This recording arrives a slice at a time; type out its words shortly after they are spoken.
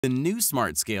The new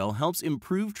Smart Scale helps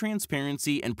improve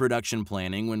transparency and production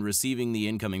planning when receiving the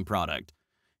incoming product.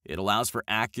 It allows for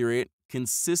accurate,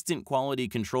 consistent quality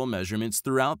control measurements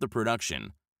throughout the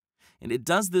production. And it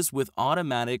does this with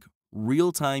automatic,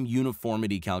 real-time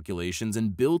uniformity calculations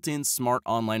and built-in smart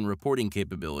online reporting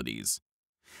capabilities.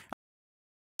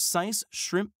 Precise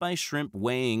shrimp-by-shrimp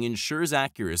weighing ensures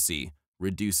accuracy,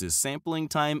 reduces sampling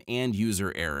time and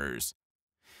user errors.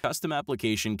 Custom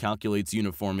application calculates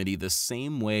uniformity the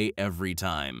same way every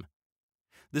time.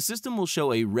 The system will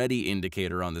show a ready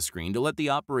indicator on the screen to let the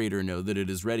operator know that it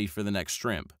is ready for the next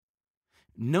shrimp.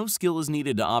 No skill is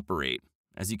needed to operate.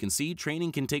 As you can see,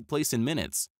 training can take place in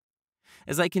minutes.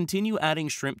 As I continue adding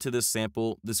shrimp to this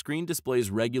sample, the screen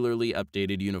displays regularly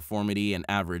updated uniformity and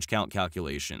average count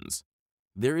calculations.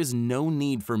 There is no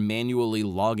need for manually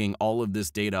logging all of this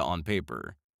data on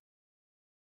paper.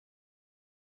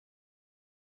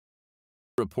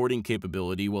 Reporting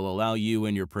capability will allow you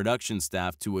and your production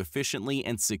staff to efficiently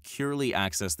and securely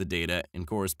access the data and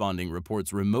corresponding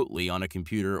reports remotely on a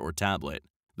computer or tablet.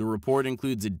 The report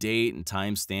includes a date and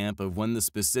timestamp of when the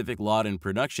specific lot and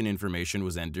production information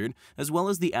was entered, as well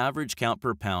as the average count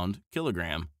per pound,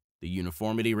 kilogram, the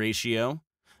uniformity ratio,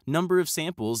 number of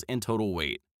samples, and total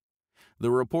weight.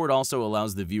 The report also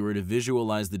allows the viewer to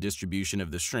visualize the distribution of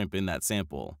the shrimp in that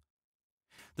sample.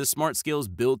 The Smart Scale's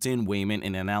built-in weighment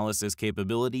and analysis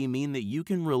capability mean that you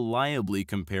can reliably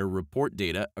compare report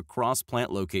data across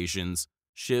plant locations,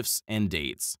 shifts, and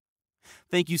dates.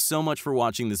 Thank you so much for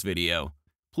watching this video.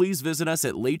 Please visit us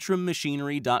at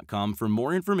laitrammachinery.com for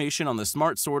more information on the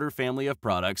Smart Sorter family of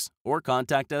products, or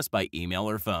contact us by email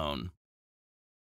or phone.